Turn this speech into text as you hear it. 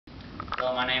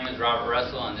Hello, my name is Robert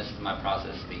Russell, and this is my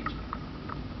process speech.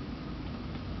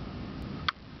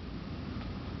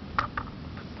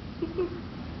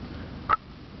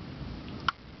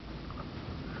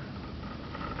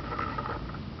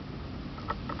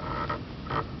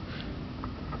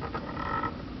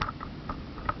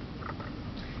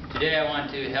 Today I want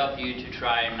to help you to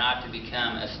try not to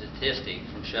become a statistic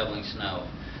from shoveling snow.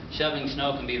 Shoveling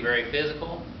snow can be very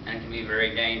physical and it can be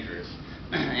very dangerous.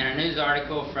 In a news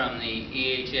article from the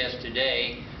EHS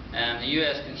today, the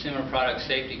U.S. Consumer Product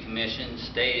Safety Commission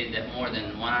stated that more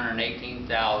than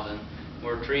 118,000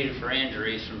 were treated for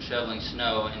injuries from shoveling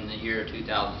snow in the year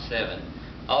 2007.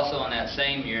 Also in that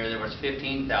same year there was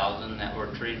 15,000 that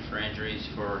were treated for injuries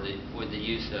with the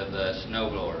use of snow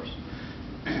blowers.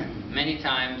 Many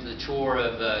times the chore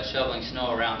of shoveling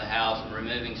snow around the house and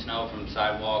removing snow from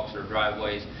sidewalks or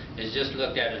driveways is just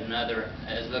looked at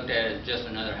as just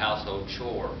another household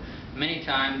chore. Many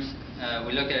times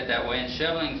we look at it that way, and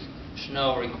shoveling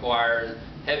snow requires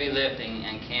heavy lifting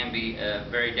and can be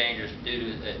very dangerous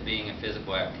due to it being a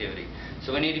physical activity.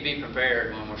 So we need to be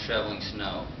prepared when we're shoveling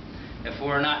snow. If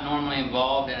we're not normally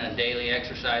involved in a daily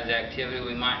exercise activity,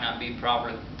 we might not be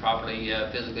properly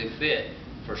physically fit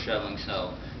for shoveling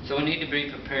snow. So we need to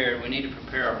be prepared. We need to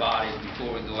prepare our bodies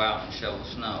before we go out and shovel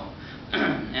snow.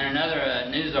 In another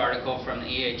news article from the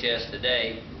EHS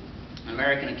today,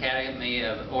 American Academy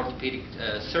of Orthopedic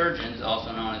Surgeons,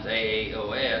 also known as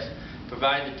AAOS,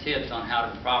 provided tips on how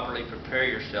to properly prepare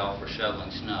yourself for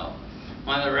shoveling snow.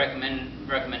 One of the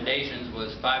recommendations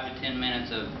was 5 to 10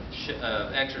 minutes of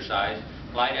exercise,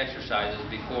 light exercises,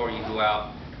 before you go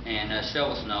out and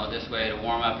shovel snow. This way to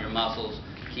warm up your muscles,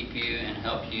 keep you and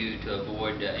help you to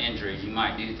avoid injuries. You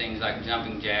might do things like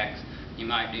jumping jacks. You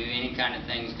might do any kind of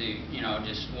things to,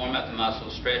 just warm up the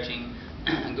muscles, stretching,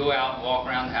 go out and walk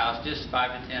around the house, just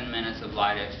 5 to 10 minutes of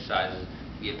light exercises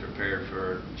to get prepared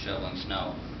for shoveling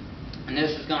snow. And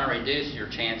this is going to reduce your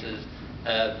chances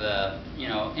of,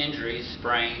 injuries,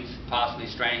 sprains, possibly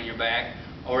straining your back,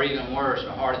 or even worse,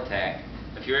 a heart attack.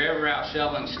 If you're ever out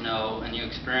shoveling snow and you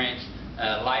experience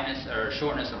lightness or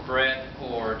shortness of breath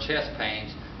or chest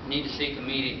pains, you need to seek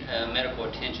immediate medical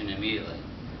attention immediately.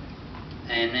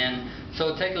 And then,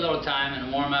 so take a little time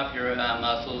and warm up your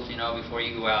muscles, before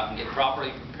you go out, and get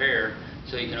properly prepared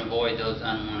so you can avoid those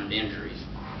unwanted injuries.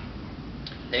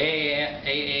 The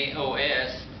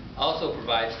AAOS also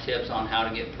provides tips on how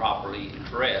to get properly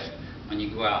dressed when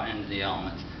you go out into the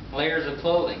elements. Layers of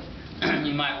clothing.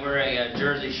 You might wear a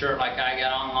jersey shirt like I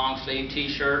got on, long sleeve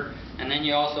t-shirt, and then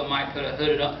you also might put a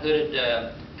hooded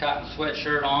cotton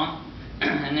sweatshirt on,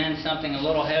 and then something a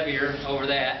little heavier over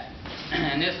that.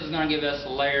 And this is going to give us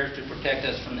the layers to protect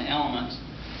us from the elements,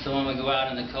 so when we go out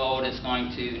in the cold, it's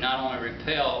going to not only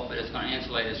repel, but it's going to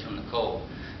insulate us from the cold.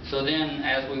 So then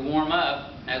as we warm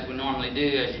up, as we normally do,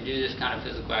 as you do this kind of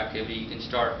physical activity, you can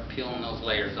start peeling those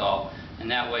layers off,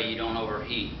 and that way you don't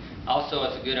overheat. Also,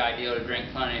 it's a good idea to drink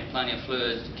plenty of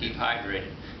fluids to keep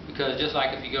hydrated, because just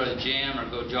like if you go to the gym or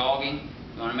go jogging,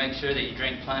 you want to make sure that you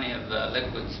drink plenty of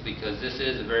liquids, because this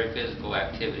is a very physical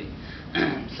activity.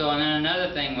 So, and then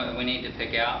another thing we need to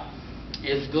pick out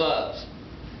is gloves.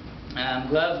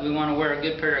 Gloves, we want to wear a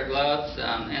good pair of gloves,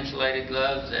 insulated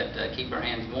gloves that keep our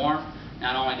hands warm.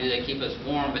 Not only do they keep us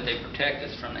warm, but they protect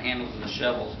us from the handles of the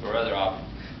shovels or other objects.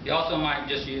 You also might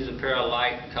just use a pair of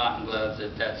light cotton gloves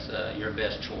if that's your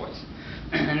best choice.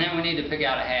 And then we need to pick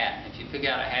out a hat. If you pick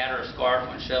out a hat or a scarf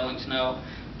when shoveling snow,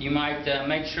 you might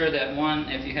make sure that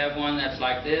if you have one that's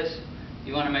like this,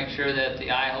 you want to make sure that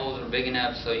the eye holes are big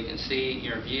enough so you can see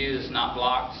your view is not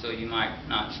blocked, so you might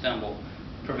not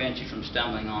prevent you from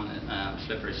stumbling on the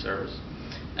slippery surface.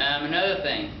 Another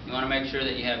thing, you want to make sure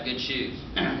that you have good shoes.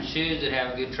 Shoes that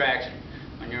have good traction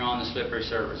when you're on the slippery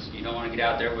surface. You don't want to get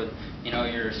out there with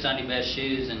your Sunday best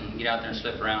shoes and get out there and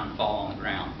slip around and fall on the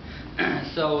ground.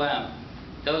 So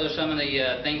those are some of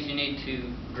the things you need to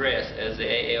dress, as the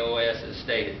AAOS has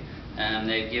stated.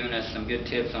 They've given us some good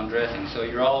tips on dressing. So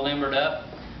you're all limbered up,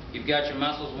 you've got your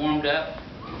muscles warmed up,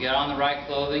 you've got on the right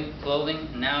clothing.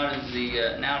 Now it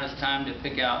is time to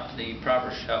pick out the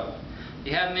proper shovel.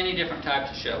 You have many different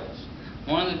types of shovels.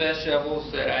 One of the best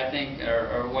shovels that I think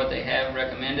are what they have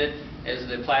recommended is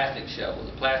the plastic shovel.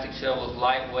 The plastic shovel is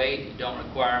lightweight. You don't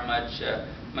require much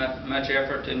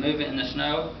effort to move it in the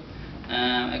snow.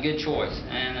 A good choice.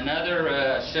 And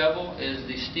another shovel is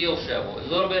the steel shovel. It's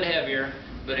a little bit heavier,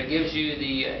 but it gives you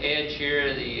the edge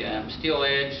here, the steel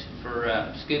edge for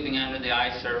scooping under the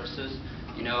ice surfaces,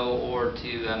 or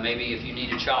to maybe if you need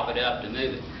to chop it up to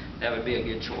move it. That would be a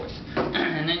good choice.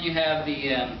 And then you have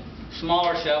the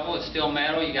smaller shovel. It's still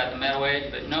metal. You got the metal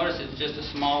edge, but notice it's just a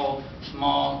small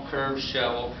curved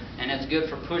shovel, and it's good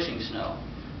for pushing snow.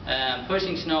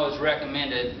 Pushing snow is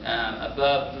recommended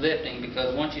above lifting,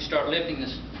 because once you start lifting the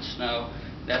snow,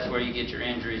 that's where you get your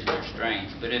injuries or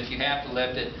strains. But if you have to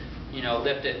lift it,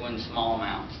 lift it in small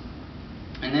amounts.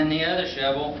 And then the other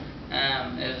shovel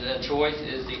is a choice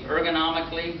is the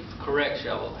ergonomically correct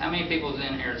shovel. How many people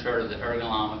in here has heard of the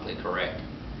ergonomically correct?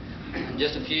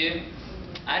 Just a few?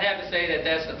 I'd have to say that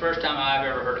that's the first time I've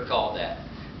ever heard it called that.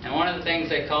 And one of the things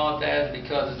they call it that is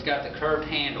because it's got the curved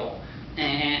handle,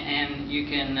 and you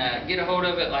can get a hold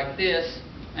of it like this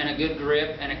and a good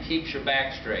grip, and it keeps your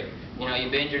back straight. You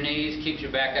bend your knees, keeps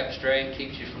your back up straight,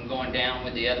 keeps you from going down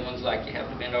with the other ones like you have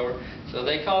to bend over. So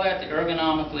they call that the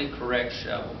ergonomically correct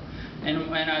shovel. And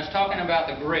when I was talking about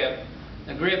the grip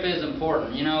is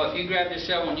important. If you grab this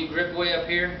shovel and you grip way up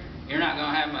here, you're not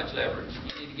going to have much leverage.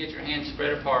 You need to get your hands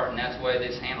spread apart, and that's why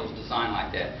this handle's designed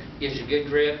like that. Gives you good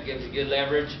grip, gives you good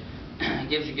leverage,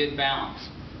 gives you good balance.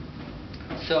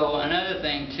 So another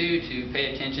thing too to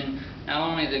pay attention, not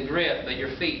only the grip, but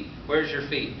your feet. Where's your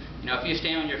feet? If you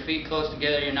stand with your feet close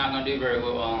together, you're not going to do very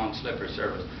well on slippery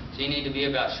surface. So you need to be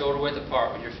about shoulder width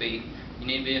apart with your feet. You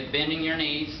need to be bending your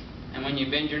knees, and when you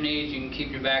bend your knees, you can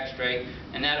keep your back straight,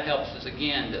 and that helps us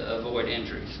again to avoid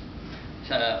injuries.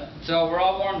 So we're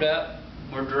all warmed up,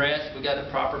 we're dressed, we got the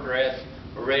proper dress,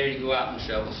 we're ready to go out and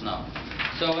shovel snow.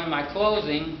 So in my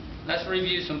closing, let's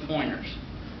review some pointers.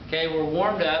 Okay, we're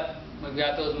warmed up, we've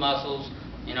got those muscles,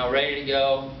 ready to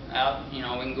go out. We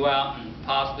can go out and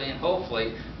possibly and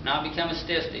hopefully not become a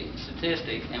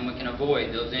statistic, and we can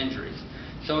avoid those injuries.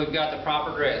 So we've got the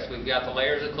proper dress, we've got the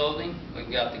layers of clothing,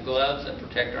 we've got the gloves that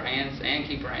protect our hands and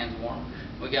keep our hands warm,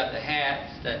 we've got the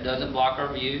hat that doesn't block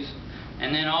our views,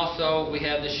 and then also we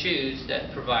have the shoes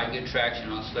that provide good traction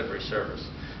on slippery surface.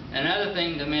 Another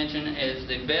thing to mention is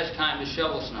the best time to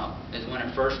shovel snow is when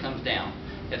it first comes down.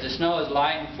 If the snow is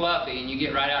light and fluffy and you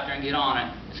get right out there and get on it,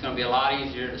 it's going to be a lot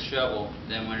easier to shovel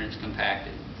than when it's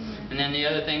compacted. And then the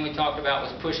other thing we talked about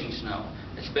was pushing snow.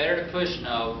 It's better to push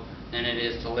snow than it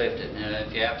is to lift it. And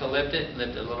if you have to lift it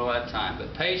a little at a time.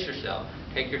 But pace yourself.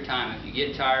 Take your time. If you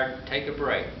get tired, take a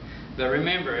break. But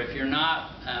remember, if you're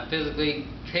not physically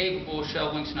capable of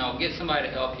shoveling snow, get somebody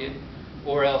to help you,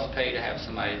 or else pay to have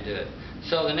somebody to do it.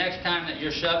 So the next time that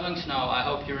you're shoveling snow, I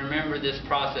hope you remember this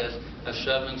process of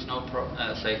shoveling snow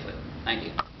safely. Thank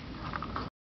you.